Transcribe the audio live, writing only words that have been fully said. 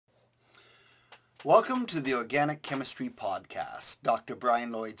Welcome to the Organic Chemistry Podcast, Dr. Brian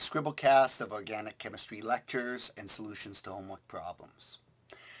Lloyd's scribblecast of organic chemistry lectures and solutions to homework problems.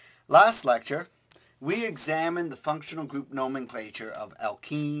 Last lecture, we examined the functional group nomenclature of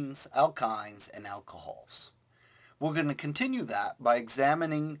alkenes, alkynes, and alcohols. We're going to continue that by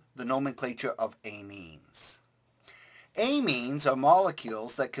examining the nomenclature of amines. Amines are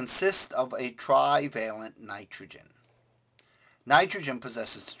molecules that consist of a trivalent nitrogen. Nitrogen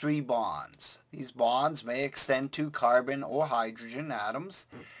possesses 3 bonds. These bonds may extend to carbon or hydrogen atoms,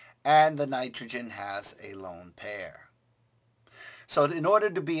 and the nitrogen has a lone pair. So in order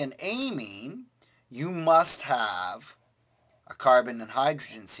to be an amine, you must have a carbon and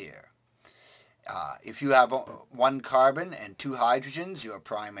hydrogens here. If you have 1 carbon and 2 hydrogens, you're a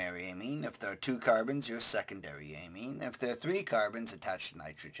primary amine. If there are 2 carbons, you're a secondary amine. If there are 3 carbons attached to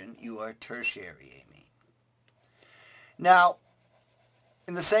nitrogen, you are a tertiary amine. Now,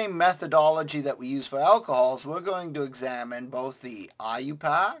 in the same methodology that we use for alcohols, we're going to examine both the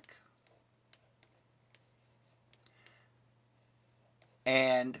IUPAC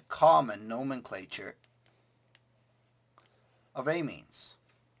and common nomenclature of amines.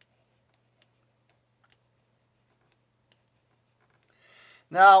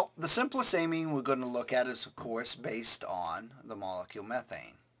 Now, the simplest amine we're going to look at is, of course, based on the molecule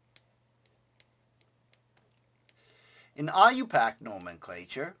methane. In IUPAC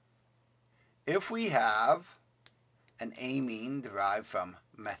nomenclature, if we have an amine derived from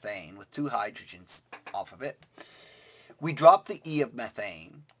methane with 2 hydrogens off of it, we drop the E of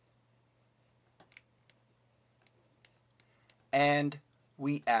methane and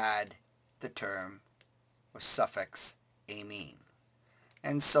we add the term or suffix amine.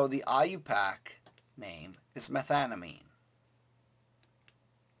 And so the IUPAC name is methanamine.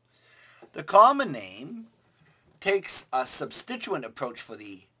 The common name takes a substituent approach for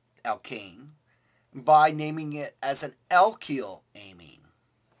the alkane by naming it as an alkyl amine.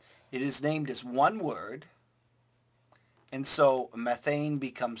 It is named as one word, and so methane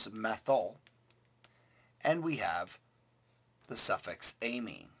becomes methyl, and we have the suffix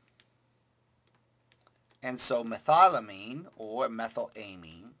amine. And so methylamine or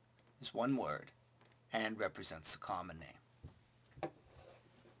methylamine is one word and represents the common name.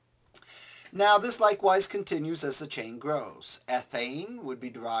 Now, this likewise continues as the chain grows. Ethane would be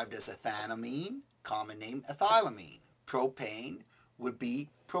derived as ethanamine, common name ethylamine. Propane would be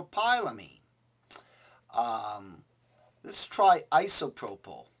propylamine. Let's try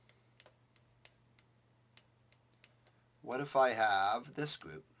isopropyl. What if I have this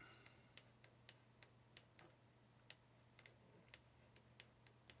group?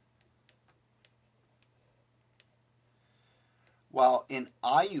 Well, in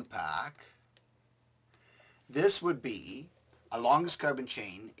IUPAC, this would be, our longest carbon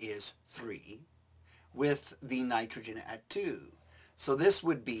chain is 3, with the nitrogen at 2. So this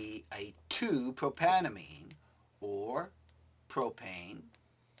would be a 2-propanamine, or propane,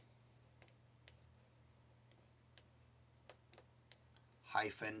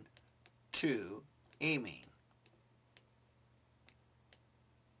 hyphen 2-amine.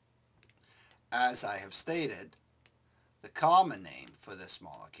 As I have stated, the common name for this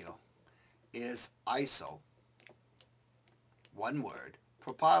molecule is iso, one word,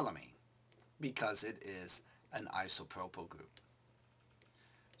 propylamine, because it is an isopropyl group.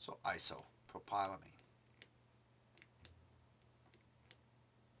 So isopropylamine.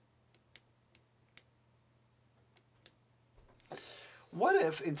 What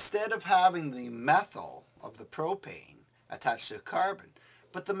if instead of having the methyl of the propane attached to a carbon,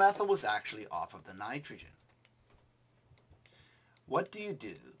 but the methyl was actually off of the nitrogen? What do you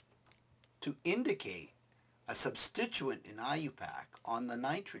do to indicate a substituent in IUPAC on the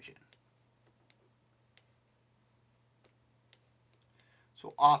nitrogen?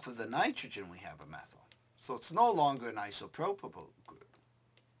 So off of the nitrogen we have a methyl. So it's no longer an isopropyl group.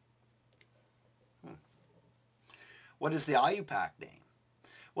 What is the IUPAC name?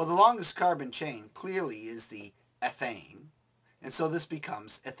 Well, the longest carbon chain clearly is the ethane, and so this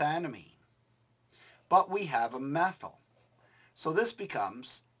becomes ethanamine. But we have a methyl, so this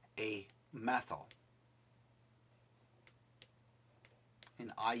becomes a methyl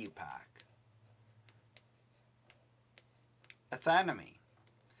in IUPAC. Ethanamine.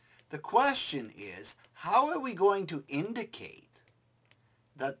 The question is, how are we going to indicate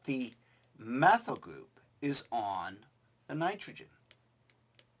that the methyl group is on the nitrogen?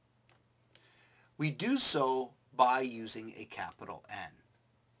 We do so by using a capital N.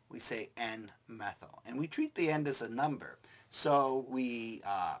 We say N-methyl, and we treat the end as a number. So we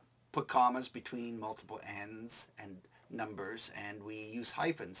put commas between multiple N's, and numbers, and we use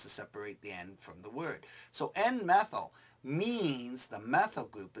hyphens to separate the N from the word. So N-methyl means the methyl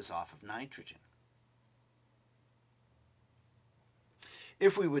group is off of nitrogen.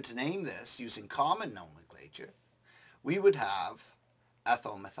 If we were to name this using common nomenclature, we would have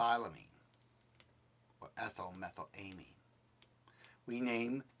ethylmethylamine or ethylmethylamine. We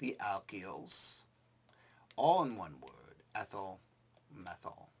name the alkyls all in one word,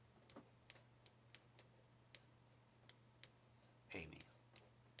 ethylmethylamine.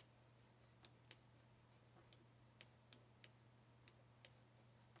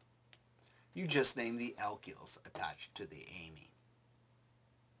 You just name the alkyls attached to the amine.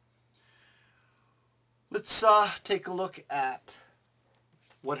 Let's take a look at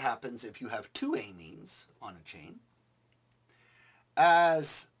what happens if you have two amines on a chain.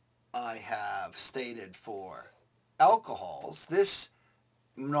 As I have stated for alcohols, this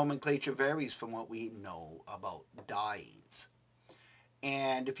nomenclature varies from what we know about dienes.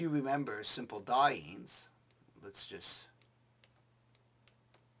 And if you remember simple dienes, let's just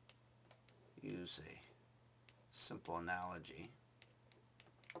use a simple analogy.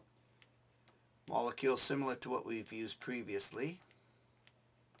 Molecule similar to what we've used previously.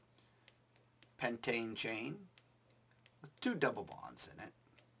 Pentane chain with two double bonds in it.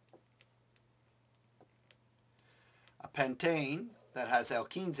 A pentane that has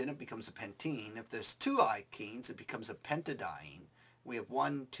alkenes in it becomes a pentene. If there's two alkenes, it becomes a pentadiene. We have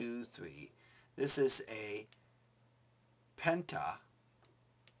 1, 2, 3. This is a penta.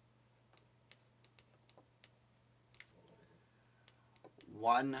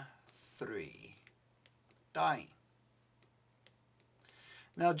 One, 3 diene.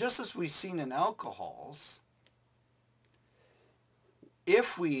 Now, just as we've seen in alcohols,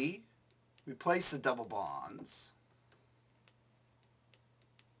 if we replace the double bonds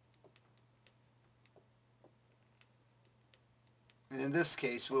and in this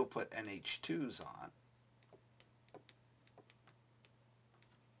case we'll put NH2s on,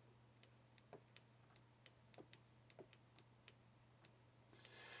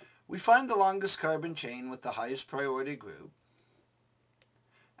 we find the longest carbon chain with the highest priority group,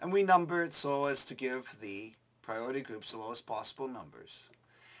 and we number it so as to give the priority groups the lowest possible numbers.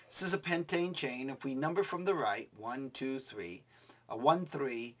 This is a pentane chain. If we number from the right, 1, 2, 3, a 1,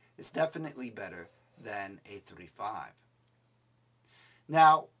 3 is definitely better than a 3, 5.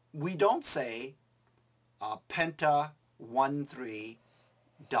 Now, we don't say penta 1, 3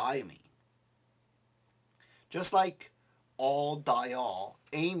 diamine. Just like all diol,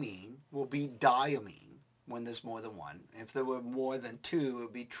 amine will be diamine when there's more than one. If there were more than two, it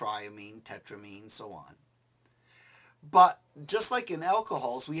would be triamine, tetramine, so on. But just like in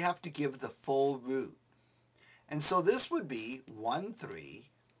alcohols, we have to give the full root. And so this would be 1, 3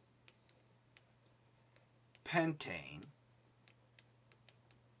 pentane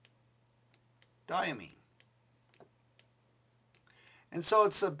diamine. And so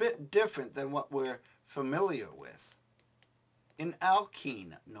it's a bit different than what we're familiar with in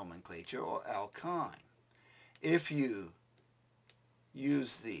alkene nomenclature or alkyne. If you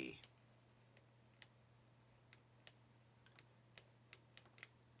use the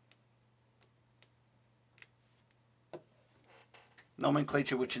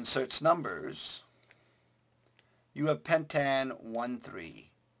nomenclature which inserts numbers, you have pentan 1, 3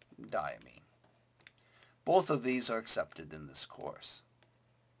 diamine. Both of these are accepted in this course.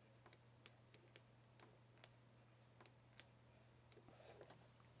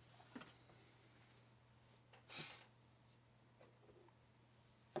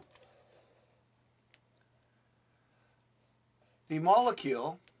 The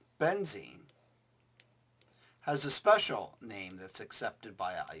molecule benzene has a special name that's accepted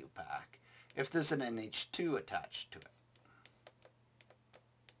by IUPAC if there's an NH2 attached to it.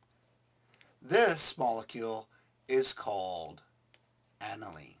 This molecule is called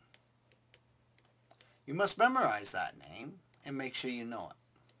aniline. You must memorize that name and make sure you know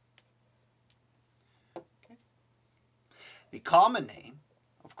it. Okay. The common name,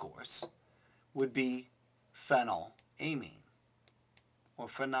 of course, would be phenylamine or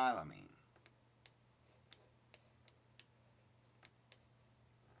phenylamine.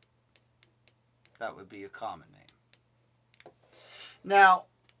 That would be a common name. Now,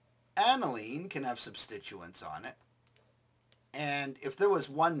 aniline can have substituents on it, and if there was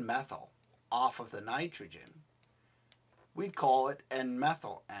one methyl off of the nitrogen, we'd call it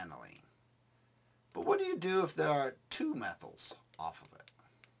N-methylanine. But what do you do if there are two methyls off of it?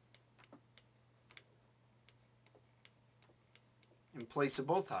 In place of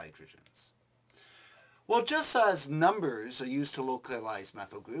both hydrogens? Well, just as numbers are used to localize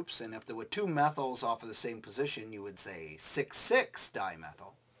methyl groups, and if there were two methyls off of the same position, you would say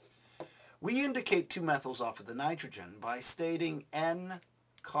 6,6-dimethyl. We indicate two methyls off of the nitrogen by stating N,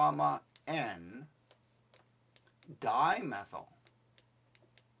 N dimethyl.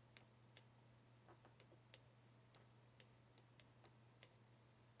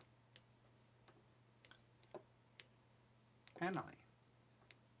 Aniline.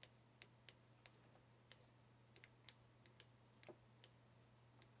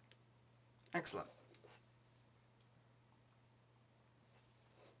 Excellent.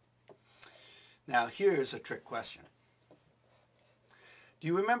 Now here's a trick question. Do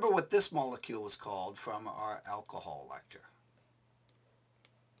you remember what this molecule was called from our alcohol lecture?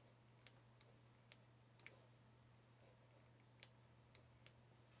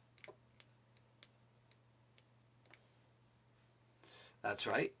 That's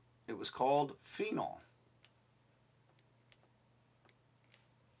right. It was called phenol.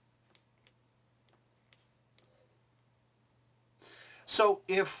 So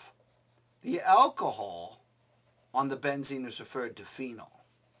if the alcohol on the benzene is referred to phenol,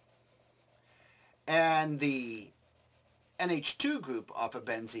 and the NH2 group off of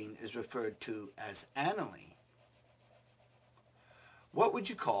benzene is referred to as aniline, what would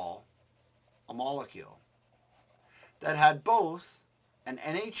you call a molecule that had both an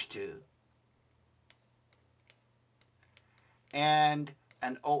NH2 and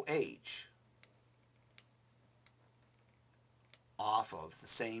an OH off of the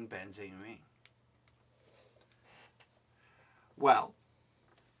same benzene ring? Well,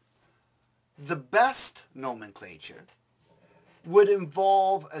 the best nomenclature would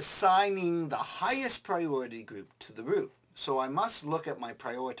involve assigning the highest priority group to the root. So I must look at my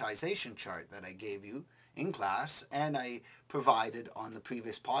prioritization chart that I gave you in class and I provided on the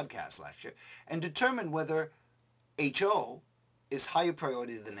previous podcast lecture and determine whether HO is higher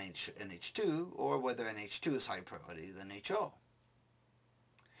priority than NH2 or whether NH2 is higher priority than HO.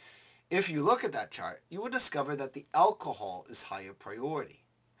 If you look at that chart, you will discover that the alcohol is higher priority.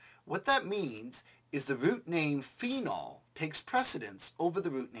 What that means is the root name phenol takes precedence over the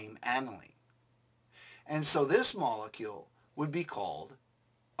root name aniline. And so this molecule would be called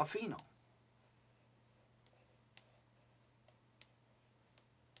a phenol.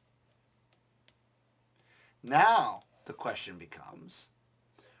 Now the question becomes,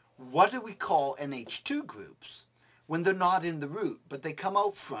 what do we call NH2 groups when they're not in the root, but they come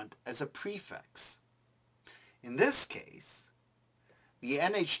out front as a prefix? In this case, the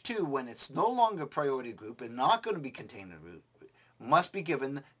NH2, when it's no longer a priority group and not going to be contained in the root, must be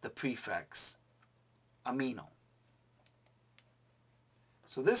given the prefix amino.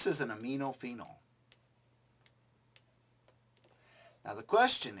 So this is an aminophenol. Now the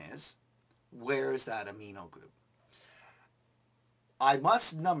question is, where is that amino group? I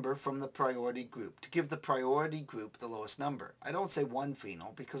must number from the priority group to give the priority group the lowest number. I don't say one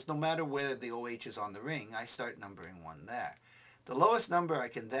phenol because no matter where the OH is on the ring, I start numbering one there. The lowest number I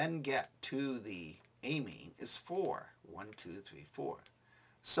can then get to the amine is 4. 1, 2, 3, 4.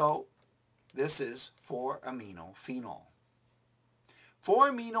 So this is 4-aminophenol.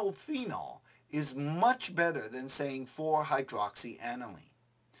 4-aminophenol is much better than saying 4-hydroxyaniline.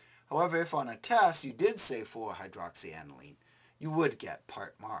 However, if on a test you did say 4-hydroxyaniline, you would get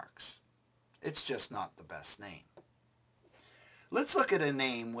part marks. It's just not the best name. Let's look at a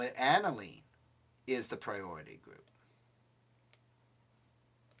name where aniline is the priority group.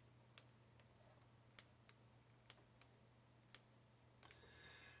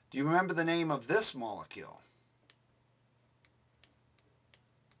 Do you remember the name of this molecule?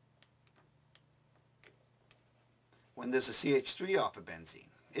 When there's a CH3 off of benzene,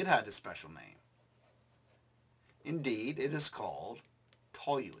 it had a special name. Indeed, it is called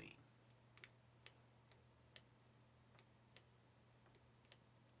toluene.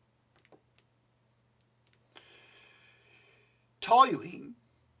 Toluene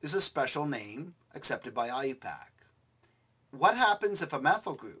is a special name accepted by IUPAC. What happens if a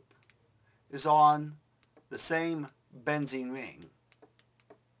methyl group is on the same benzene ring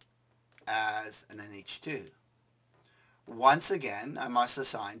as an NH2? Once again, I must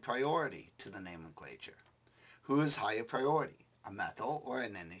assign priority to the nomenclature. Who is higher priority, a methyl or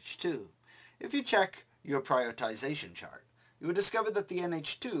an NH2? If you check your prioritization chart, you will discover that the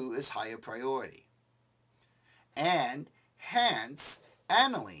NH2 is higher priority. And hence,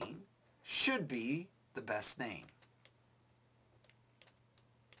 aniline should be the best name.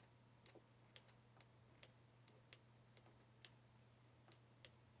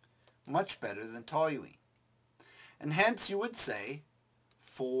 Much better than toluene. And hence you would say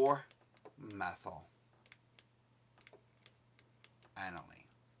 4-methyl. Aniline.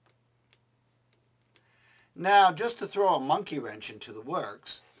 Now, just to throw a monkey wrench into the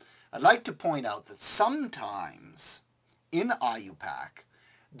works, I'd like to point out that sometimes in IUPAC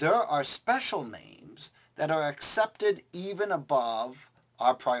there are special names that are accepted even above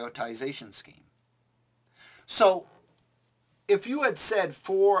our prioritization scheme. So, if you had said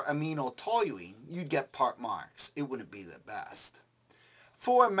 4-aminotoluene, you'd get part marks. It wouldn't be the best.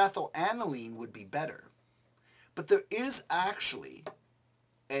 4-methylaniline would be better. But there is actually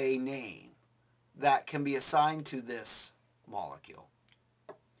a name that can be assigned to this molecule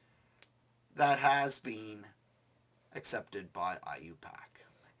that has been accepted by IUPAC.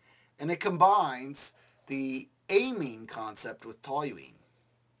 And it combines the amine concept with toluene.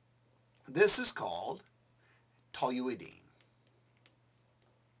 This is called toluidine.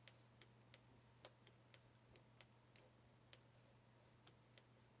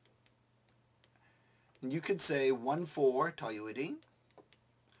 And you could say 1,4-toluidine,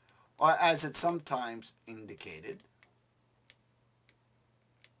 or as it's sometimes indicated,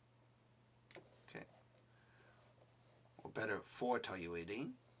 okay, or better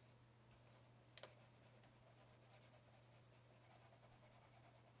 4-toluidine,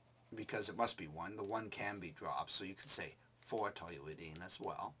 because it must be 1. The 1 can be dropped, so you could say 4-toluidine as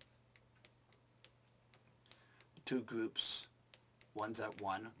well. Two groups, one's at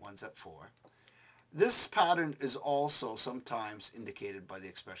 1, one's at 4. This pattern is also sometimes indicated by the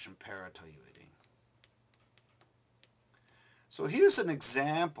expression para-toluidine. So here's an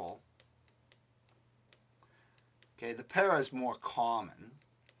example. Okay, the para is more common.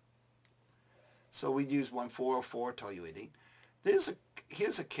 So we'd use 1,404-toluidine.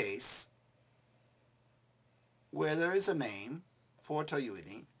 Here's a case where there is a name,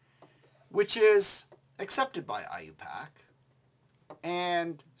 4-toluidine, which is accepted by IUPAC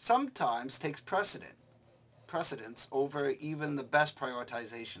and sometimes takes precedence over even the best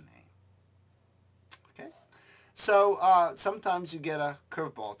prioritization name. Okay, so sometimes you get a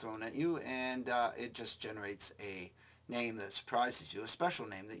curveball thrown at you, and it just generates a name that surprises you, a special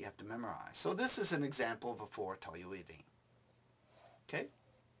name that you have to memorize. So this is an example of a 4-toluidine. Okay.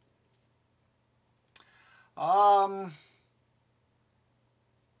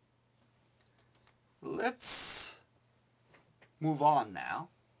 Let's move on now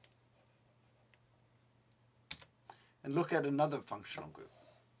and look at another functional group.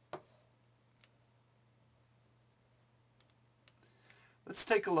 Let's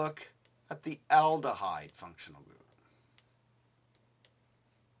take a look at the aldehyde functional group.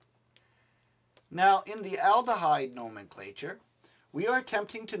 Now, in the aldehyde nomenclature, we are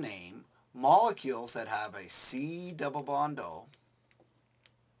attempting to name molecules that have a C double bond O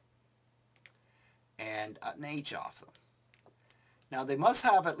and an H off them. Now, they must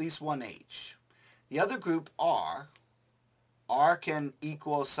have at least one H. The other group R can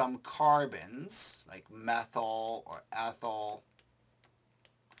equal some carbons, like methyl or ethyl,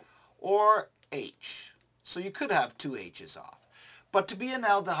 or H. So you could have two H's off. But to be an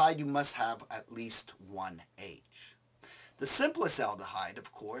aldehyde, you must have at least one H. The simplest aldehyde,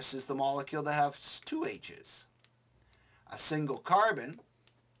 of course, is the molecule that has two H's. A single carbon,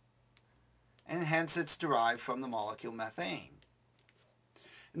 and hence it's derived from the molecule methane.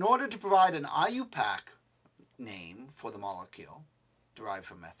 In order to provide an IUPAC name for the molecule derived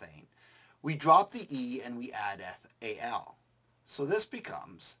from methane, we drop the E and we add Al. So this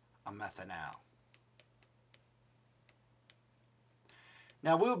becomes a methanal.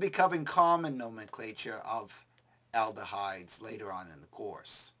 Now we'll be covering common nomenclature of aldehydes later on in the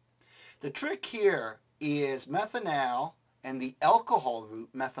course. The trick here is methanal and the alcohol root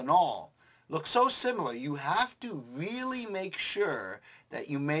methanol look so similar, you have to really make sure that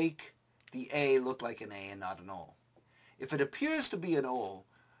you make the A look like an A and not an O. If it appears to be an O,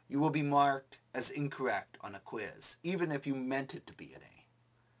 you will be marked as incorrect on a quiz, even if you meant it to be an A.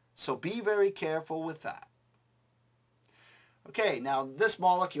 So be very careful with that. Okay, now this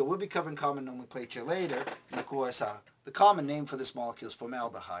molecule, we'll be covering common nomenclature later, and of course the common name for this molecule is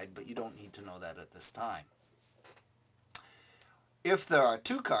formaldehyde, but you don't need to know that at this time. If there are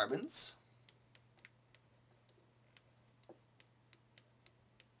two carbons,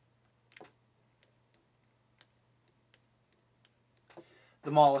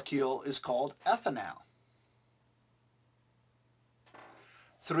 the molecule is called ethanal.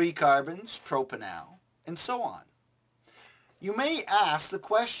 3 carbons, propanal, and so on. You may ask the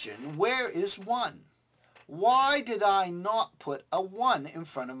question, where is 1? Why did I not put a 1 in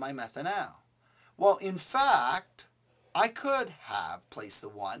front of my methanal? Well, in fact, I could have placed the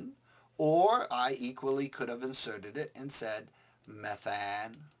 1, or I equally could have inserted it and said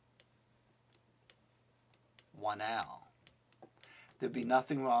methan 1Al. There'd be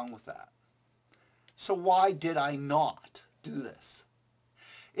nothing wrong with that. So why did I not do this?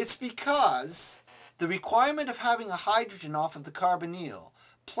 It's because the requirement of having a hydrogen off of the carbonyl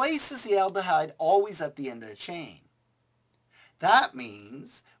places the aldehyde always at the end of the chain. That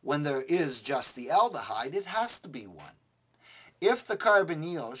means when there is just the aldehyde, it has to be 1. If the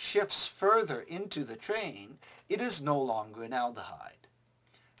carbonyl shifts further into the train, it is no longer an aldehyde.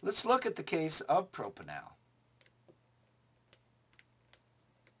 Let's look at the case of propanol.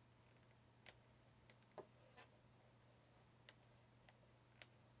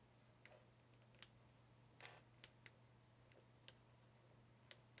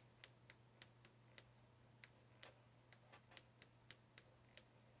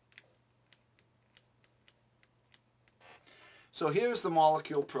 So here's the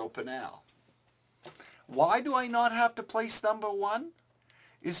molecule propanol. Why do I not have to place number 1?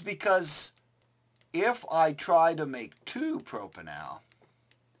 Is because if I try to make 2 propanol,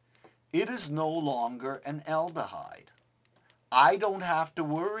 it is no longer an aldehyde. I don't have to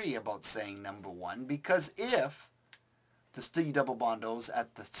worry about saying number 1 because if the C double bond O is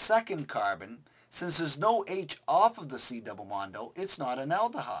at the second carbon, since there's no H off of the C double bond O, it's not an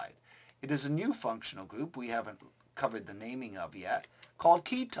aldehyde. It is a new functional group we haven't covered the naming of yet, called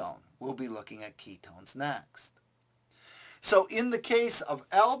ketone. We'll be looking at ketones next. So in the case of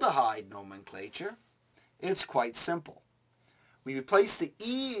aldehyde nomenclature, it's quite simple. We replace the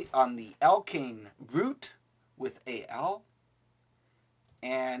E on the alkane root with Al,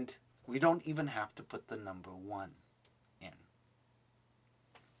 and we don't even have to put the number 1 in.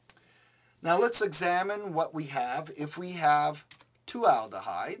 Now let's examine what we have if we have 2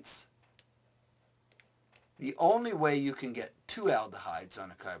 aldehydes. The only way you can get 2 aldehydes on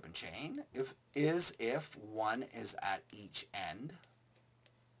a carbon chain is if 1 is at each end.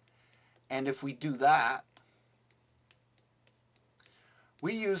 And if we do that,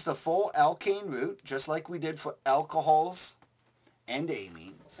 we use the full alkane root, just like we did for alcohols and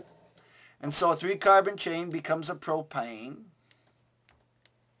amines. And so a 3-carbon chain becomes a propane.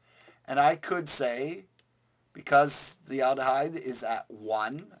 And I could say, because the aldehyde is at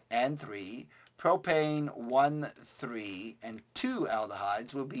 1 and 3, propane 1, 3, and 2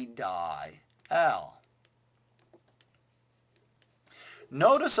 aldehydes will be di-al.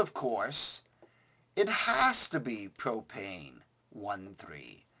 Notice, of course, it has to be propane 1,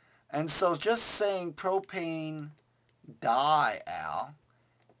 3. And so just saying propane di-al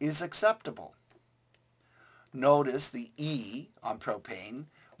is acceptable. Notice the E on propane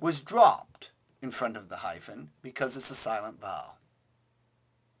was dropped in front of the hyphen because it's a silent vowel.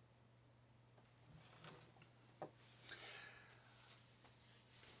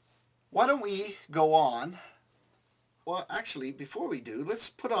 Why don't we go on? Well, actually, before we do, let's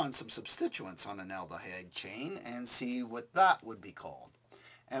put on some substituents on an aldehyde chain and see what that would be called.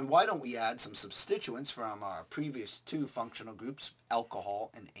 And why don't we add some substituents from our previous 2 functional groups,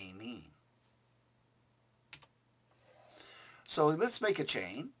 alcohol and amine. So let's make a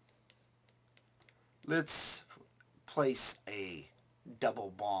chain. Let's place a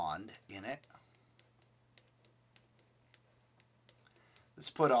double bond in it. Let's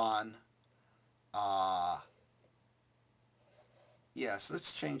put on, yes,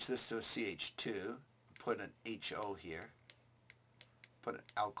 let's change this to a CH2, put an HO here, put an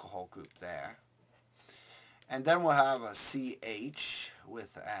alcohol group there, and then we'll have a CH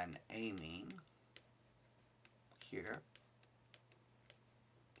with an amine here,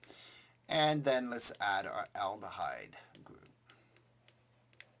 and then let's add our aldehyde group.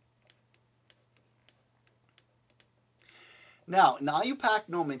 Now, in IUPAC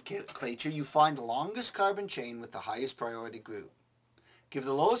Nomenclature, you find the longest carbon chain with the highest priority group. Give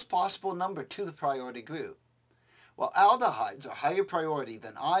the lowest possible number to the priority group. Well, aldehydes are higher priority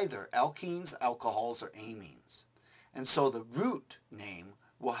than either alkenes, alcohols, or amines. And so the root name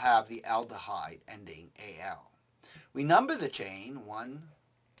will have the aldehyde ending Al. We number the chain 1,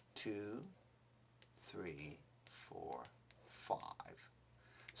 2, 3, 4, 5.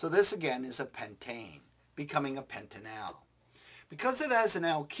 So this again is a pentane, becoming a pentanal. Because it has an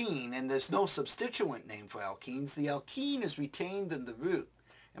alkene and there's no substituent name for alkenes, the alkene is retained in the root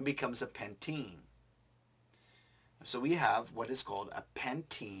and becomes a pentene. So we have what is called a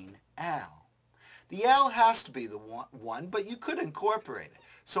pentene al. The al has to be the one, but you could incorporate it.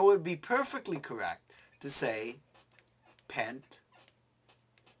 So it would be perfectly correct to say pent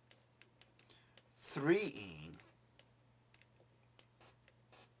 3ene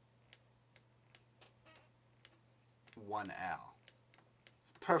one al.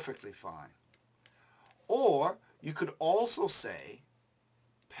 Perfectly fine. Or you could also say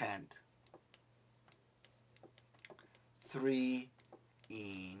pent 3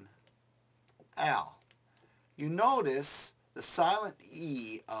 ene al. You notice the silent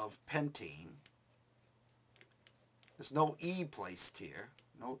E of pentene. There's no E placed here,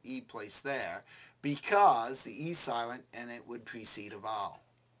 no E placed there, because the E is silent and it would precede a vowel.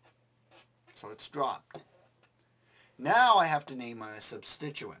 So it's dropped. Now I have to name my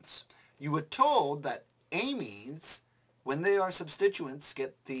substituents. You were told that amines, when they are substituents,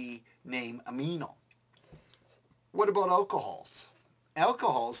 get the name aminal. What about alcohols?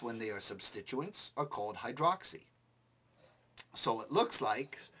 Alcohols, when they are substituents, are called hydroxy. So it looks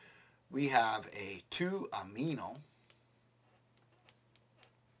like we have a 2-amino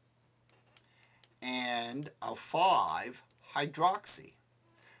and a 5-hydroxy.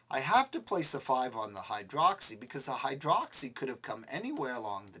 I have to place the 5 on the hydroxy because the hydroxy could have come anywhere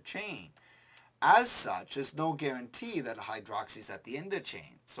along the chain. As such, there's no guarantee that a hydroxy is at the end of the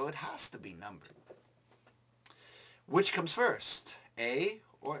chain, so it has to be numbered. Which comes first, A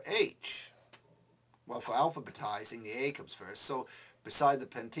or H? Well, for alphabetizing, the A comes first, so beside the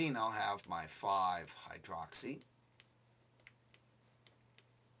pentene, I'll have my 5-hydroxy.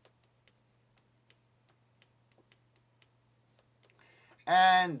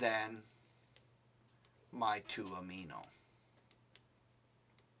 And then my 2-amino.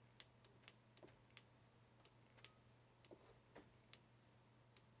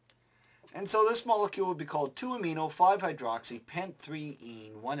 And so this molecule would be called 2-amino 5-hydroxy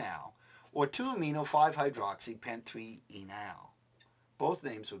pent-3-ene 1-al, or 2-amino 5-hydroxy pent-3-enal. Both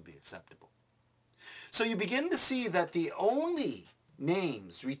names would be acceptable. So you begin to see that the only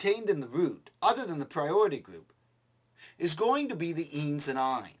names retained in the root, other than the priority group, is going to be the enes and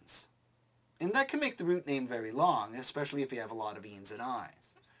ines. And that can make the root name very long, especially if you have a lot of enes and ines.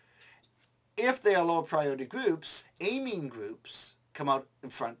 If they are lower priority groups, amine groups come out in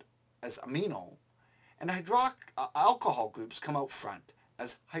front as aminal, and alcohol groups come out front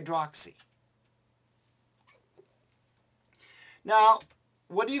as hydroxy. Now,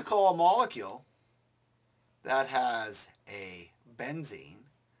 what do you call a molecule that has a benzene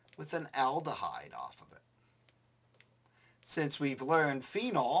with an aldehyde off of it? Since we've learned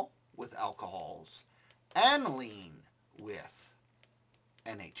phenol with alcohols, aniline with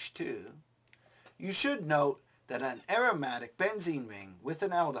NH2, you should note that an aromatic benzene ring with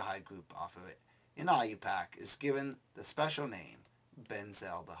an aldehyde group off of it in IUPAC is given the special name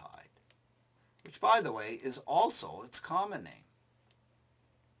Benzaldehyde, which, by the way, is also its common name.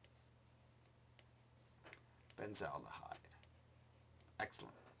 Benzaldehyde.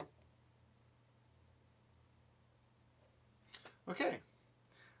 Excellent. Okay,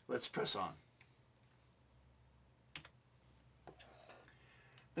 let's press on.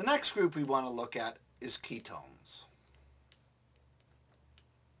 The next group we want to look at is ketones.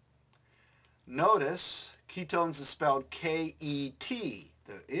 Notice ketones is spelled K-E-T.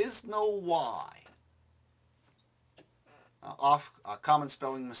 There is no Y. A common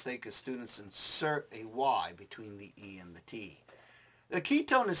spelling mistake is students insert a Y between the E and the T. The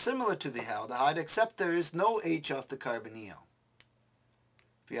ketone is similar to the aldehyde, except there is no H off the carbonyl.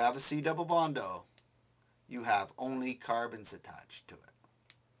 If you have a C double bond O, you have only carbons attached to it.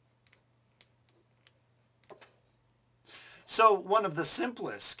 So one of the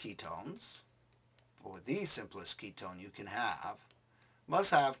simplest ketones, or the simplest ketone you can have,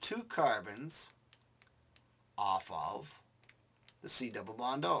 must have 2 carbons off of the C double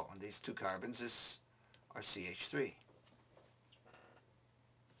bond O. And these 2 carbons are CH3.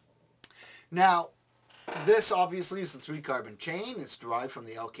 Now, this obviously is a 3-carbon chain. It's derived from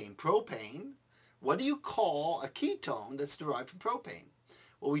the alkane propane. What do you call a ketone that's derived from propane?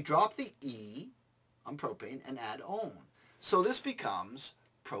 Well, we drop the E on propane and add one. So this becomes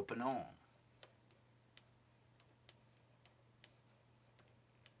propanone.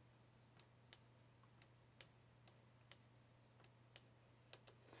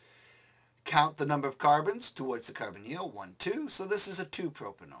 Count the number of carbons towards the carbonyl, 1, 2. So this is a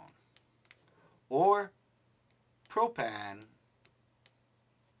 2-propanone. Or propan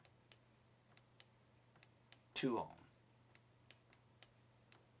 2-one.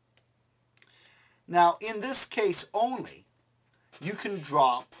 Now, in this case only, you can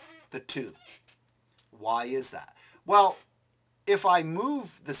drop the 2. Why is that? Well, if I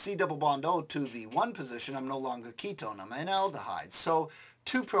move the C double bond O to the 1 position, I'm no longer ketone, I'm an aldehyde. So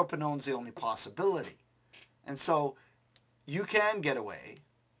 2-propanone is the only possibility. And so you can get away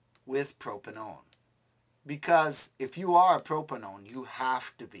with propanone. Because if you are a propanone, you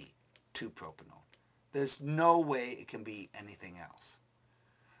have to be 2-propanone. There's no way it can be anything else.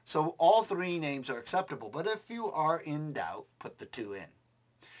 So all 3 names are acceptable, but if you are in doubt, put the 2 in.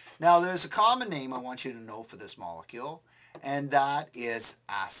 Now there's a common name I want you to know for this molecule, and that is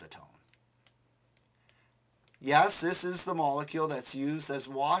acetone. Yes, this is the molecule that's used as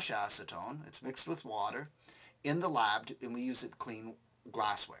wash acetone. It's mixed with water in the lab, and we use it to clean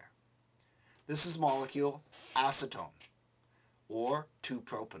glassware. This is molecule acetone, or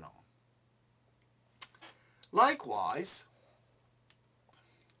 2-propanol. Likewise,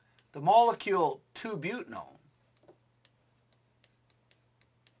 the molecule 2-butanol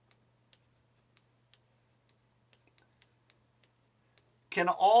can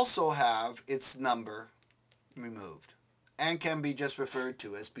also have its number removed and can be just referred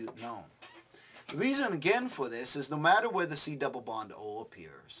to as butanone. The reason again for this is no matter where the C double bond O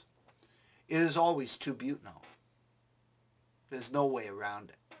appears, it is always 2-butanol. There's no way around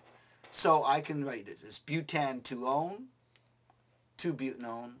it. So I can write it as butan-2-one,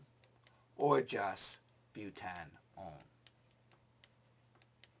 2-butanone, or just butanone.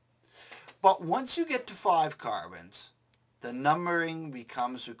 But once you get to 5 carbons, the numbering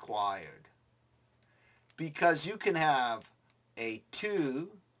becomes required, because you can have a 2-pentanone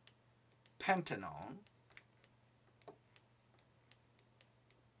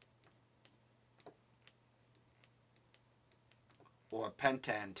or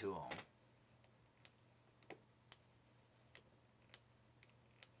pentan-2-one,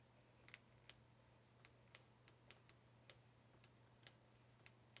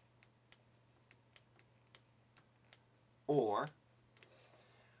 or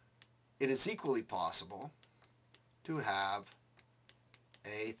it is equally possible to have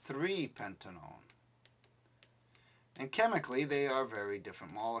a 3-pentanone. And chemically, they are very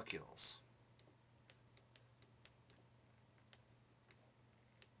different molecules.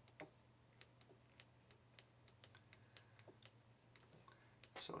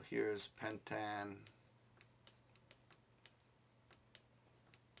 So here's pentan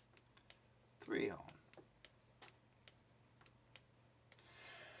 3-one.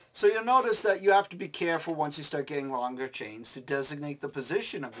 So you'll notice that you have to be careful once you start getting longer chains to designate the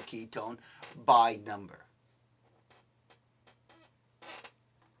position of the ketone by number.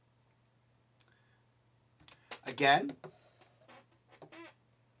 Again,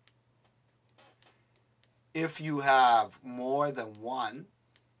 if you have more than one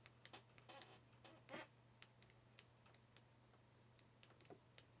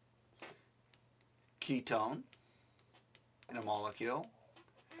ketone in a molecule,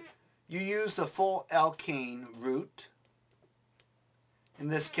 you use the full alkane root. In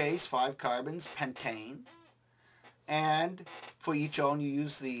this case, 5 carbons, pentane. And for each one, you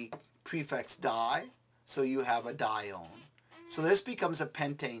use the prefix di, so you have a dione. So this becomes a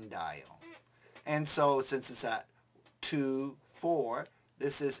pentane dione. And so since it's at 2,4,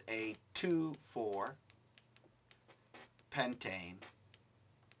 this is a 2,4 pentane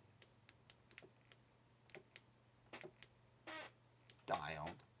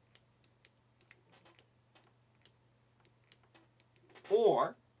dione.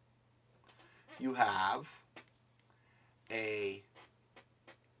 Or you have a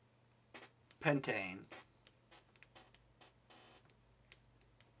pentane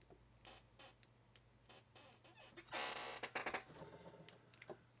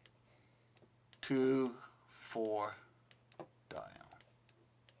to 4 dione.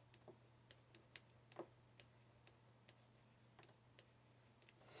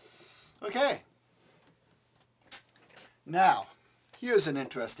 Okay. Now, here's an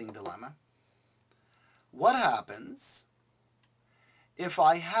interesting dilemma. What happens if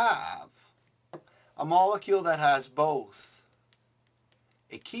I have a molecule that has both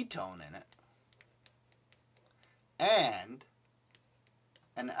a ketone in it and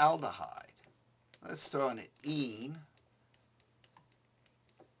an aldehyde? Let's throw in an ene.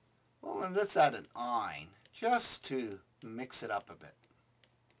 Well, and let's add an yne just to mix it up a bit.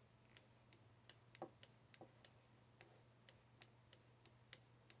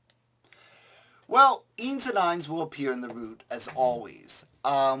 Well, enes and ynes will appear in the root as always.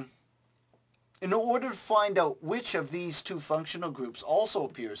 In order to find out which of these two functional groups also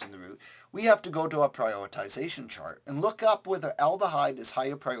appears in the root, we have to go to our prioritization chart and look up whether aldehyde is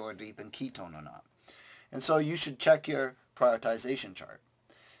higher priority than ketone or not. And so you should check your prioritization chart.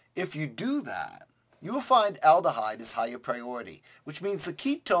 If you do that, you will find aldehyde is higher priority, which means the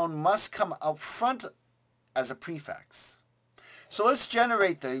ketone must come up front as a prefix. So let's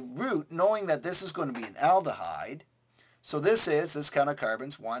generate the root knowing that this is going to be an aldehyde. So this count of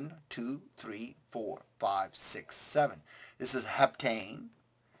carbons, 1, 2, 3, 4, 5, 6, 7. This is heptane,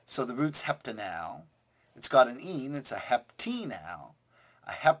 so the root's heptanal. It's got an ene, it's a heptenal,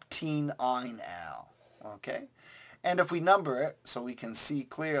 a hepteneinal, okay? And if we number it, so we can see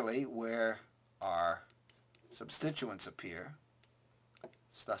clearly where our substituents appear,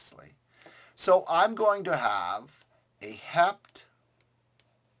 thusly. So I'm going to have a hept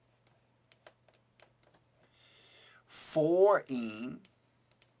 4-ene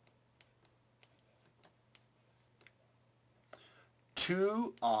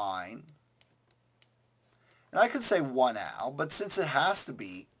 2-ine, and I could say 1-al, but since it has to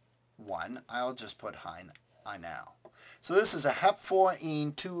be 1, I'll just put -al. So this is a hep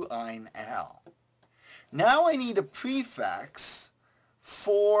 4-ene 2-ine-al. Now I need a prefix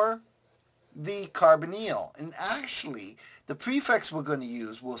for the carbonyl, and actually the prefix we're going to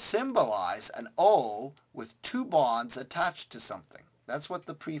use will symbolize an O with 2 bonds attached to something. That's what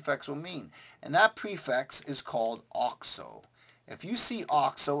the prefix will mean, and that prefix is called oxo. If you see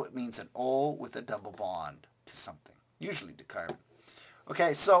oxo, it means an O with a double bond to something, usually to carbon.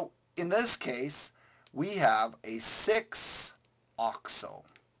 Okay, so in this case we have a 6-oxo.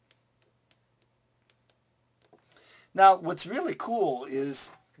 Now what's really cool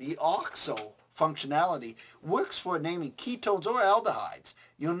is the oxo functionality works for naming ketones or aldehydes.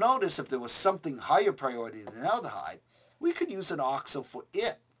 You'll notice if there was something higher priority than aldehyde, we could use an oxo for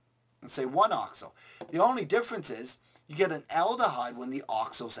it and say 1-oxo. The only difference is you get an aldehyde when the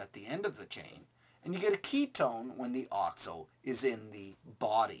oxo's at the end of the chain, and you get a ketone when the oxo is in the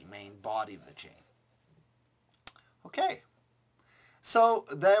main body of the chain. Okay, so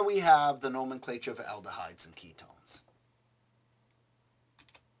there we have the nomenclature of aldehydes and ketones.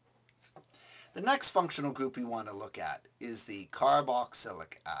 The next functional group we want to look at is the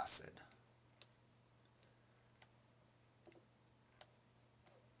carboxylic acid.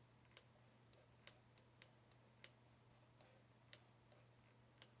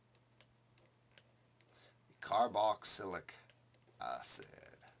 Carboxylic acid.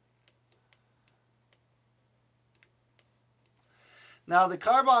 Now the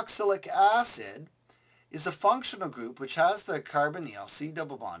carboxylic acid is a functional group which has the carbonyl C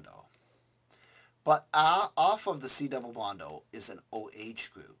double bond O. But off of the C double bond O is an OH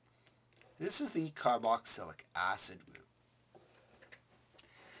group. This is the carboxylic acid group.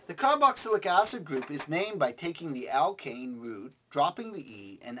 The carboxylic acid group is named by taking the alkane root, dropping the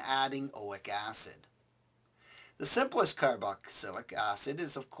E, and adding oic acid. The simplest carboxylic acid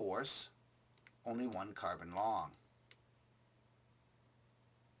is, of course, only 1 carbon long.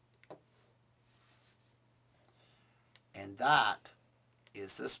 And that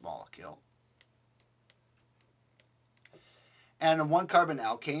is this molecule. And a 1 carbon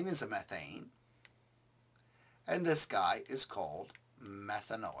alkane is a methane. And this guy is called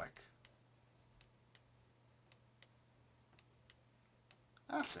methanoic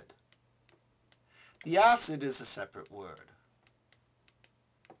acid. The acid is a separate word.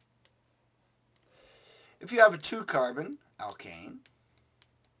 If you have a 2 carbon alkane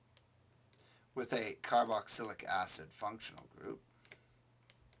with a carboxylic acid functional group,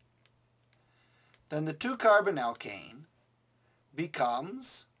 then the 2 carbon alkane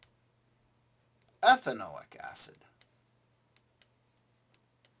becomes ethanoic acid.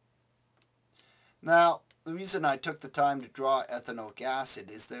 Now, the reason I took the time to draw ethanoic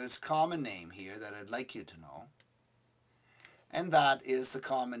acid is there's a common name here that I'd like you to know, and that is the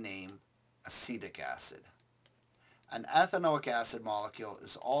common name acetic acid. An ethanoic acid molecule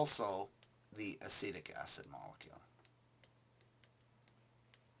is also the acetic acid molecule.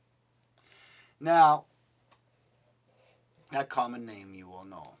 Now, that common name you will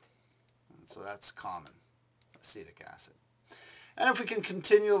know. So that's common, acetic acid. And if we can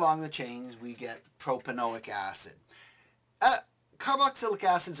continue along the chain, we get propanoic acid. Carboxylic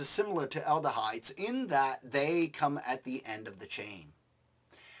acids are similar to aldehydes in that they come at the end of the chain.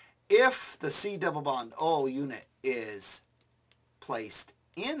 If the C double bond O unit is placed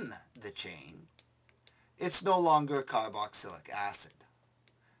in the chain, it's no longer a carboxylic acid.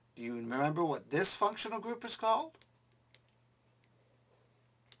 Do you remember what this functional group is called?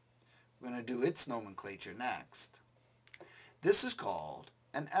 We're going to do its nomenclature next. This is called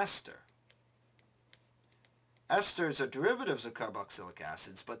an ester. Esters are derivatives of carboxylic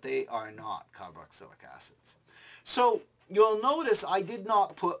acids, but they are not carboxylic acids. So you'll notice I did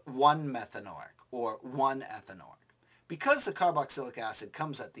not put 1 methanoic or 1 ethanoic. Because the carboxylic acid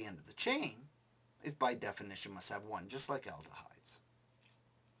comes at the end of the chain, it by definition must have 1, just like aldehydes.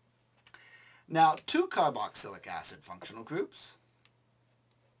 Now, 2 carboxylic acid functional groups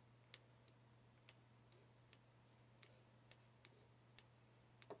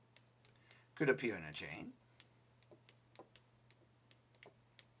could appear in a chain.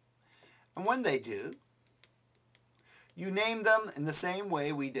 And when they do, you name them in the same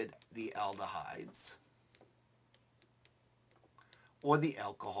way we did the aldehydes. or the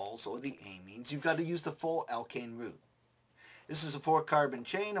alcohols, or the amines, you've got to use the full alkane root. This is a 4-carbon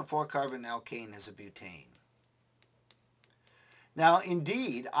chain. A 4-carbon alkane is a butane. Now,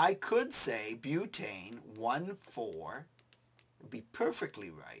 indeed, I could say butane 1,4 would be perfectly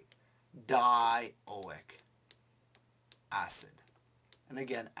right. Dioic acid. And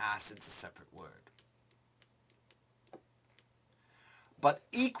again, acid's a separate word. But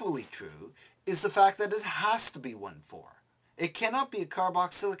equally true is the fact that it has to be 1,4. It cannot be a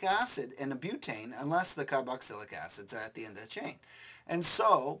carboxylic acid and a butane unless the carboxylic acids are at the end of the chain. And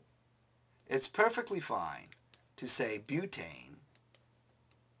so, it's perfectly fine to say butane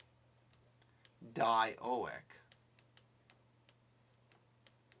dioic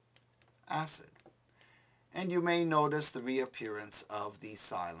acid. And you may notice the reappearance of the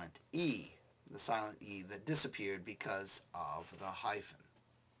silent E that disappeared because of the hyphen.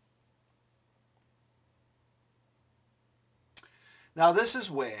 Now this is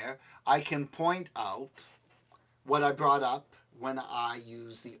where I can point out what I brought up when I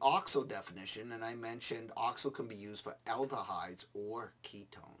used the oxo definition, and I mentioned oxo can be used for aldehydes or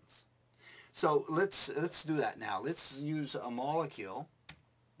ketones. So let's do that now. Let's use a molecule,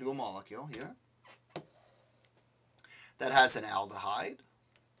 do a molecule here, that has an aldehyde.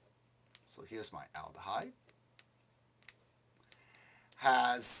 So here's my aldehyde.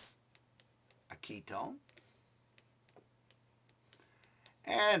 Has a ketone.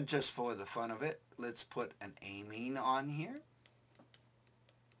 And just for the fun of it, let's put an amine on here.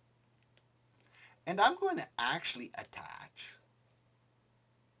 And I'm going to actually attach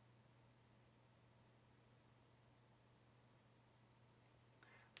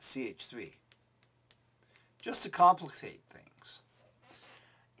CH3 just to complicate things.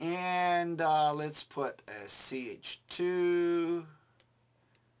 And let's put a CH2,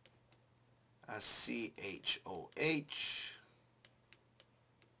 a CHOH,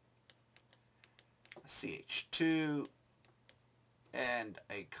 a CH2, and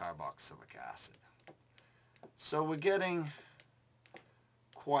a carboxylic acid. So we're getting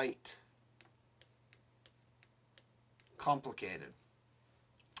quite complicated.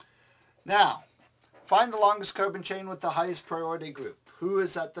 Now, find the longest carbon chain with the highest priority group. Who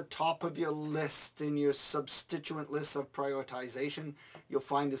is at the top of your list in your substituent list of prioritization? You'll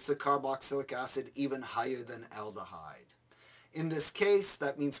find it's the carboxylic acid, even higher than aldehyde. In this case,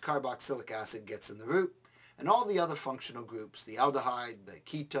 that means carboxylic acid gets in the root, and all the other functional groups, the aldehyde, the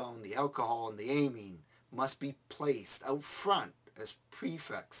ketone, the alcohol, and the amine, must be placed out front as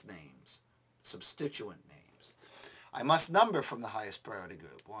prefix names, substituent names. I must number from the highest priority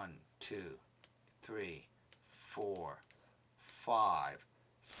group. 1, 2, 3, 4, 5,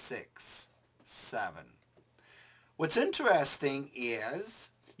 6, 7. What's interesting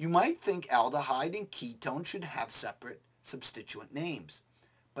is you might think aldehyde and ketone should have separate substituent names,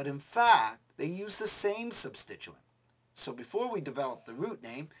 but in fact they use the same substituent. So before we develop the root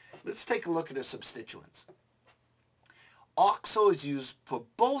name, let's take a look at the substituents. Oxo is used for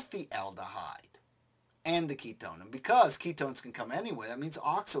both the aldehyde and the ketone. And because ketones can come anywhere, that means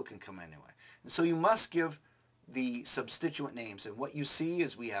oxo can come anywhere. And so you must give the substituent names. And what you see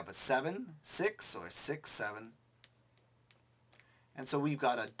is we have a 7, 6, or 6, 7. And so we've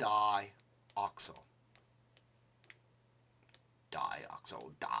got a dioxo.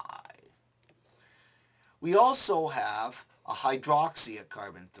 Dioxo, di. We also have a hydroxy at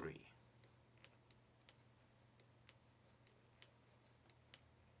carbon 3.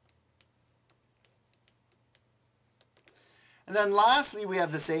 And then lastly, we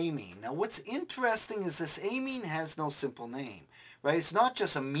have this amine. Now what's interesting is this amine has no simple name, right? It's not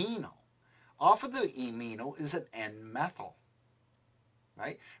just amino. Off of the amino is an N-methyl,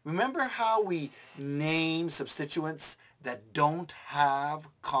 right? Remember how we name substituents that don't have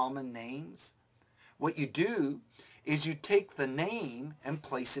common names? What you do is you take the name and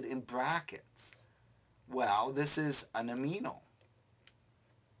place it in brackets. Well, this is an amino.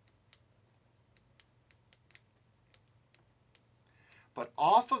 But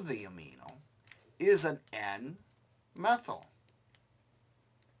off of the amino is an N-methyl.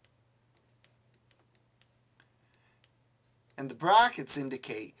 And the brackets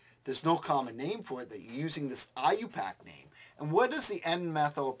indicate there's no common name for it, that you're using this IUPAC name. And where does the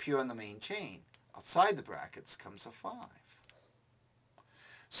N-methyl appear on the main chain? Outside the brackets comes a 5.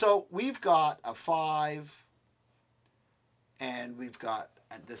 So we've got a 5, and we've got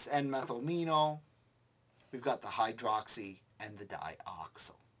this N-methylamino, we've got the hydroxy, and the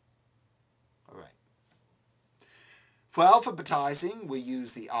dioxyl. All right. For alphabetizing, we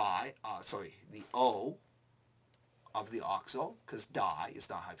use the the O of the oxo, because di is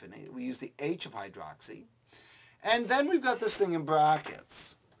not hyphenated. We use the H of hydroxy. And then we've got this thing in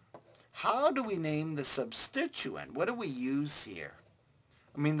brackets. How do we name the substituent? What do we use here?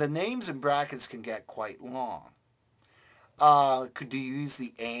 I mean, the names in brackets can get quite long. Do you use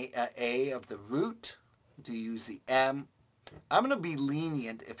the A of the root? Do you use the M? I'm going to be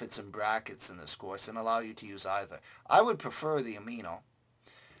lenient if it's in brackets in this course and allow you to use either. I would prefer the amino.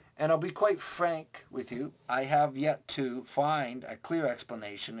 And I'll be quite frank with you, I have yet to find a clear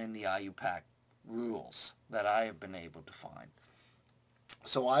explanation in the IUPAC rules that I have been able to find.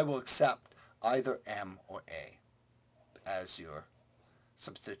 So I will accept either M or A as your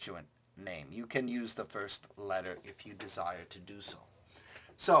substituent name. You can use the first letter if you desire to do so.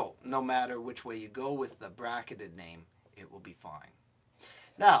 So no matter which way you go with the bracketed name, it will be fine.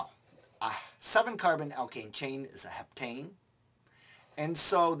 Now, a 7-carbon alkane chain is a heptane. And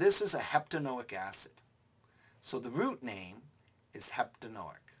so this is a heptanoic acid. So the root name is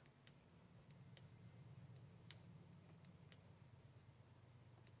heptanoic.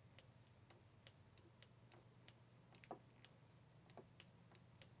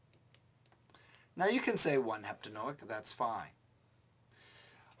 Now you can say 1-heptanoic, that's fine.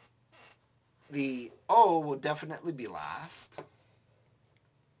 The O will definitely be last,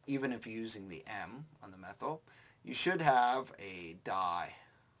 even if you're using the M on the methyl. You should have a di-oxo,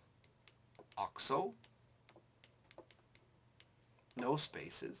 no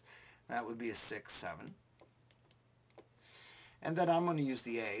spaces. That would be a 6-7. And then I'm going to use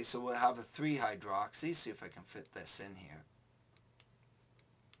the A, so we'll have a 3-hydroxy. See if I can fit this in here.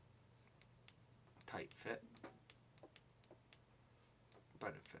 Tight fit, but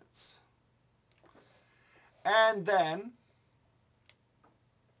it fits. And then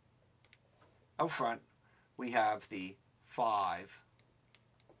up front we have the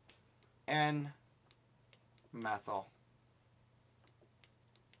 5-N-methyl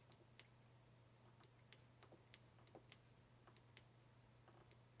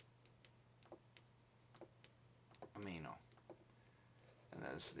amino, and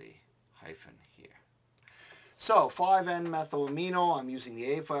there's the hyphen here. So 5N-methylamino, I'm using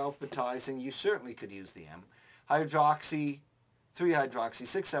the A for alphabetizing. You certainly could use the M. Hydroxy, 3-hydroxy,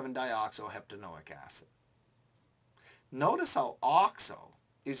 6,7-dioxoheptanoic acid. Notice how oxo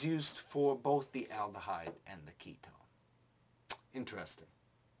is used for both the aldehyde and the ketone. Interesting.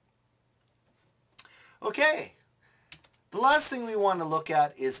 Okay, the last thing we want to look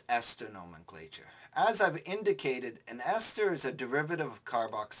at is ester nomenclature. As I've indicated, an ester is a derivative of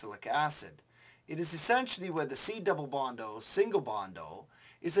carboxylic acid. It is essentially where the C-double bond O, single bond O,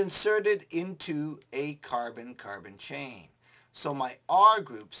 is inserted into a carbon-carbon chain. So my R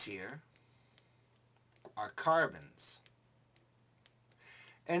groups here are carbons.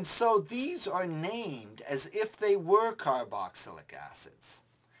 And so these are named as if they were carboxylic acids.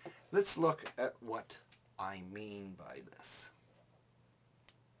 Let's look at what I mean by this.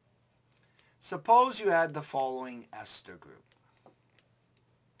 Suppose you had the following ester group.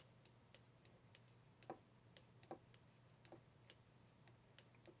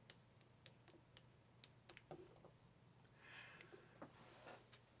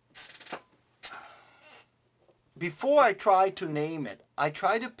 Before I try to name it, I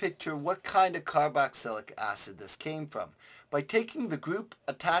try to picture what kind of carboxylic acid this came from by taking the group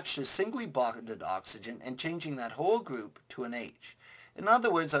attached to singly bonded oxygen and changing that whole group to an H. In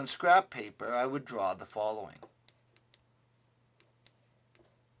other words, on scrap paper, I would draw the following.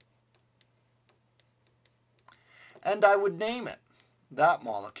 And I would name it. That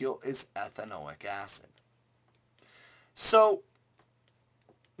molecule is ethanoic acid. So,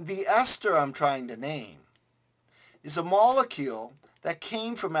 the ester I'm trying to name is a molecule that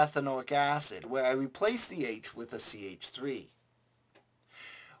came from ethanoic acid, where I replace the H with a CH3.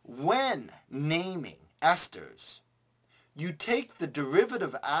 When naming esters, you take the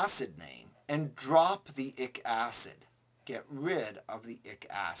derivative acid name and drop the ic acid. Get rid of the ic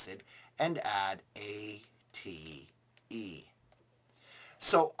acid and add ATE.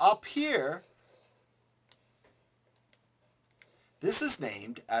 So up here, this is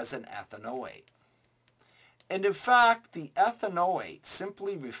named as an ethanoate. And in fact, the ethanoate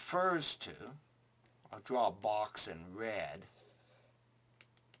simply refers to, I'll draw a box in red,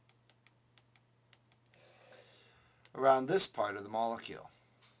 around this part of the molecule.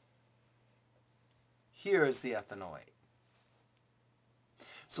 Here is the ethanoate.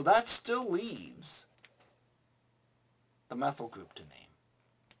 So that still leaves the methyl group to name.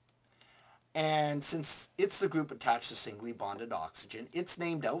 And since it's the group attached to singly bonded oxygen, it's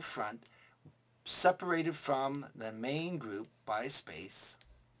named out front, separated from the main group by a space,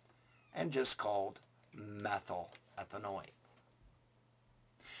 and just called methyl ethanoate.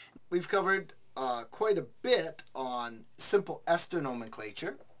 We've covered quite a bit on simple ester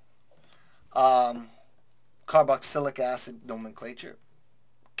nomenclature, carboxylic acid nomenclature,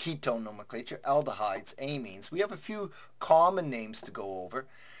 ketone nomenclature, aldehydes, amines. We have a few common names to go over.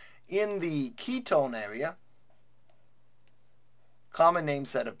 In the ketone area, common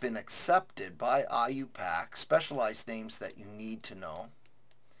names that have been accepted by IUPAC, specialized names that you need to know.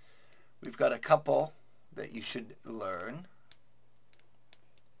 We've got a couple that you should learn.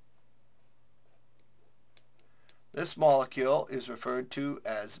 This molecule is referred to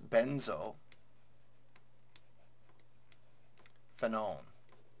as benzophenone.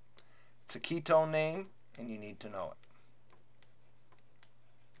 It's a ketone name, and you need to know it.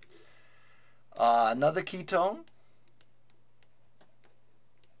 Another ketone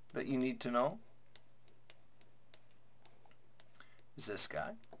that you need to know is this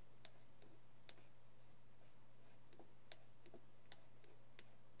guy.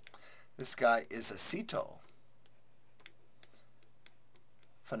 This guy is acetophenone.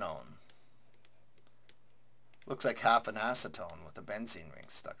 Looks like half an acetone with a benzene ring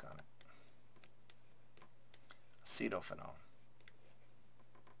stuck on it. Acetophenone.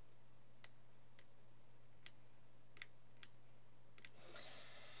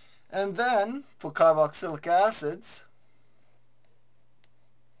 And then, for carboxylic acids,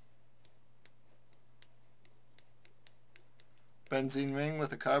 benzene ring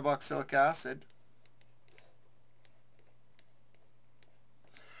with a carboxylic acid.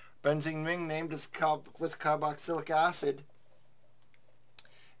 Benzene ring named as with carboxylic acid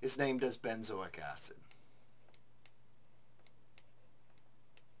is named as benzoic acid.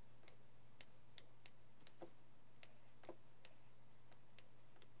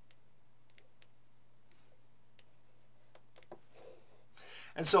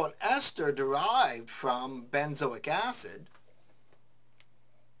 And so an ester derived from benzoic acid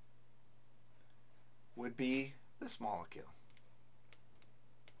would be this molecule.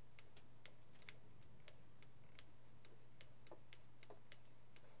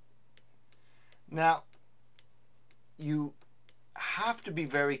 Now, you have to be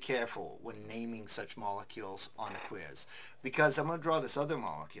very careful when naming such molecules on a quiz, because I'm going to draw this other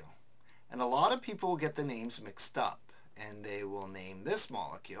molecule. And a lot of people will get the names mixed up, and they will name this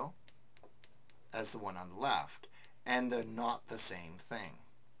molecule as the one on the left, and they're not the same thing.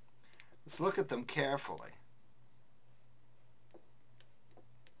 Let's look at them carefully.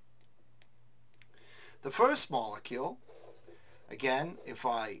 The first molecule, again, if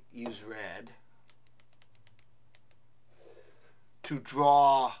I use red to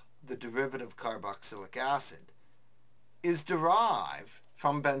draw the derivative carboxylic acid, is derived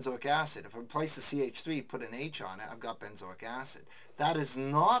from benzoic acid. If I replace the CH3, put an H on it, I've got benzoic acid. That is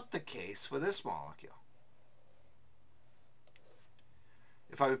not the case for this molecule.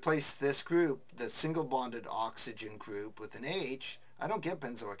 If I replace this group, the single bonded oxygen group, with an H, I don't get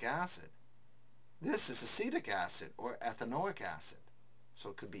benzoic acid. This is acetic acid or ethanoic acid. So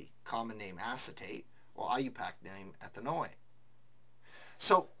it could be common name acetate or IUPAC name ethanoate.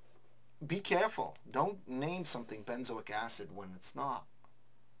 So be careful. Don't name something benzoic acid when it's not.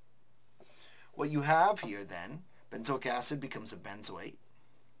 What you have here then, benzoic acid becomes a benzoate.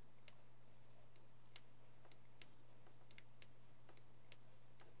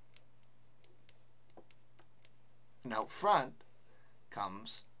 And out front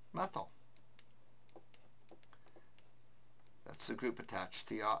comes methyl. That's the group attached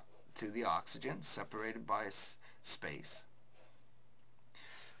to the oxygen, separated by a space.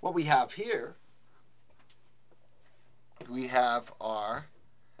 What we have here, we have our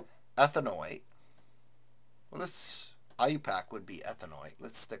ethanoate. Well, this IUPAC would be ethanoate.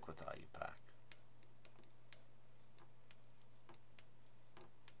 Let's stick with IUPAC.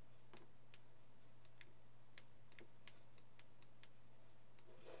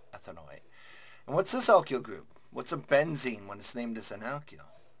 Ethanoate. And what's this alkyl group? What's a benzene when it's named as an alkyl?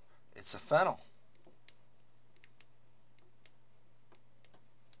 It's a phenol.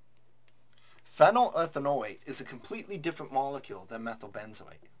 Phenyl ethanoate is a completely different molecule than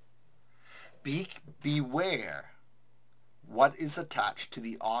methylbenzoate. Beware what is attached to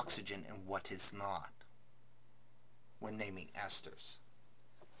the oxygen and what is not when naming esters.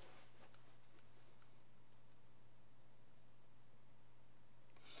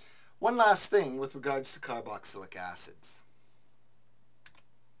 One last thing with regards to carboxylic acids.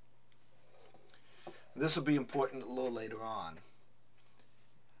 This will be important a little later on.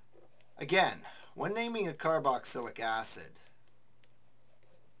 Again, when naming a carboxylic acid,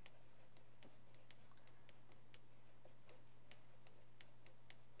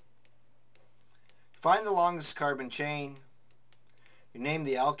 find the longest carbon chain, you name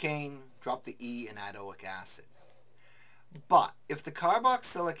the alkane, drop the E and add oic acid. But if the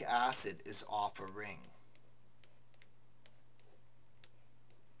carboxylic acid is off a ring,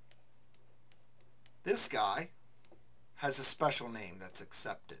 this guy has a special name that's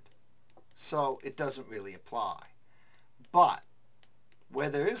accepted, so it doesn't really apply. But where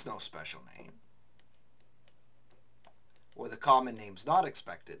there is no special name, or the common name's not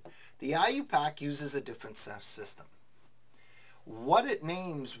expected, the IUPAC uses a different system. What it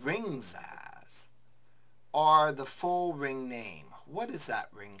names rings as are the full ring name. What is that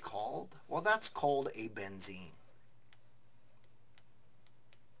ring called? Well, that's called a benzene.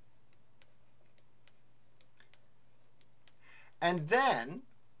 And then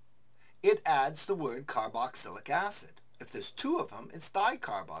it adds the word carboxylic acid. If there's two of them, it's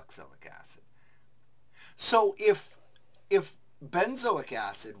dicarboxylic acid. So if benzoic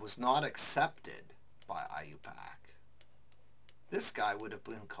acid was not accepted by IUPAC, this guy would have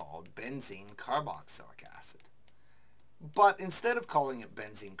been called benzene carboxylic acid. But instead of calling it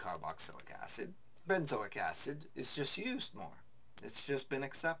benzene carboxylic acid, benzoic acid is just used more. It's just been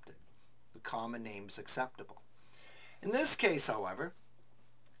accepted. The common name's acceptable. In this case, however,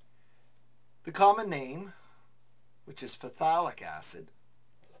 the common name, which is phthalic acid,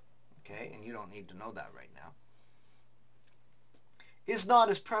 okay, and you don't need to know that right now, is not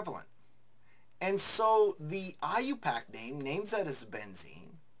as prevalent. And so the IUPAC names that as a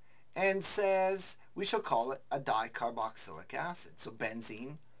benzene and says we shall call it a dicarboxylic acid. So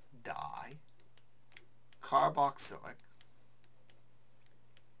benzene dicarboxylic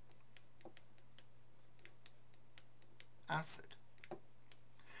acid.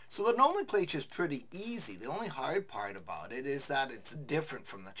 So the nomenclature is pretty easy. The only hard part about it is that it's different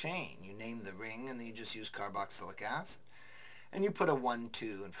from the chain. You name the ring and then you just use carboxylic acid. And you put a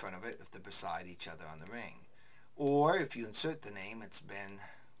 1,2 in front of it if they're beside each other on the ring. Or if you insert the name, it's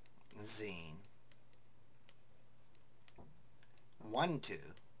benzene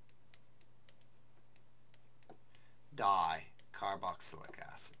 1,2 dicarboxylic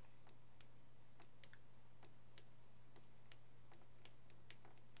acid.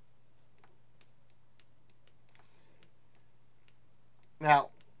 Now,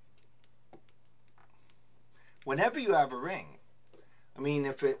 whenever you have a ring, I mean,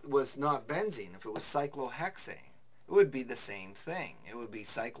 if it was not benzene, if it was cyclohexane, it would be the same thing. It would be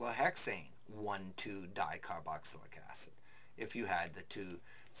cyclohexane 1,2 dicarboxylic acid if you had the two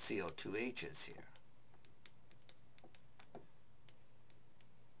CO2H's here.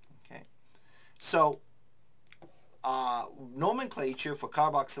 Okay, so nomenclature for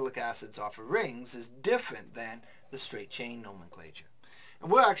carboxylic acids off of rings is different than the straight chain nomenclature. And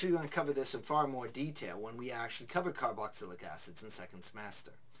we're actually going to cover this in far more detail when we actually cover carboxylic acids in second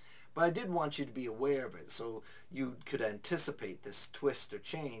semester. But I did want you to be aware of it so you could anticipate this twist or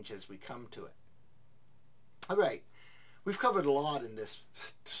change as we come to it. All right, we've covered a lot in this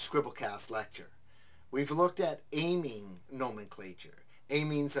Scribblecast lecture. We've looked at amine nomenclature.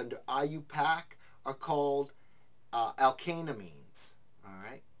 Amines under IUPAC are called alkanamines. All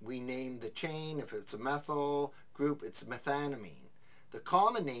right, we name the chain. If it's a methyl group, it's methanamine. The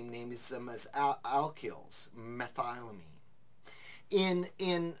common name names them as alkyls, methylamine. In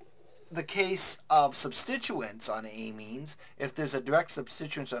the case of substituents on amines, if there's a direct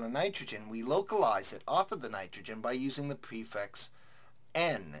substituent on a nitrogen, we localize it off of the nitrogen by using the prefix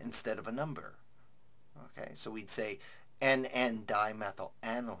N instead of a number. Okay, so we'd say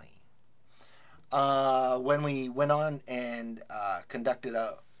N-Dimethylaniline. When we went on and conducted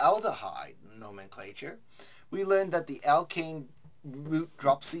a aldehyde nomenclature, we learned that the alkane root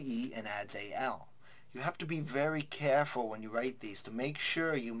drops the E and adds AL. You have to be very careful when you write these to make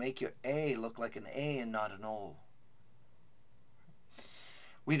sure you make your A look like an A and not an O.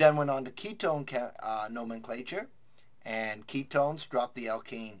 We then went on to ketone nomenclature, and ketones drop the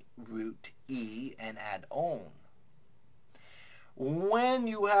alkane root E and add -one. When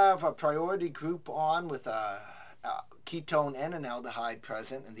you have a priority group on with a ketone and an aldehyde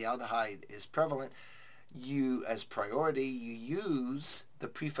present, and the aldehyde is prevalent, you, as priority, you use the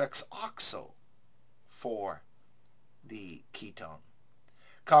prefix oxo for the ketone.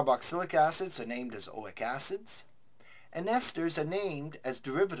 Carboxylic acids are named as oic acids, and esters are named as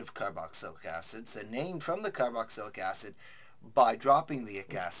derivative carboxylic acids. They're named from the carboxylic acid by dropping the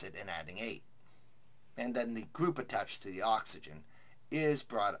ic acid and adding 8. And then the group attached to the oxygen is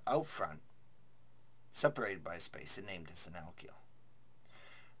brought out front, separated by a space, and named as an alkyl.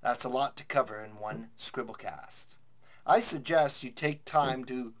 That's a lot to cover in one Scribblecast. I suggest you take time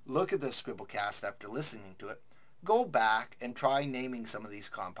to look at this Scribblecast after listening to it. Go back and try naming some of these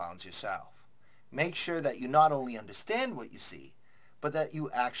compounds yourself. Make sure that you not only understand what you see, but that you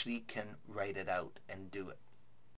actually can write it out and do it.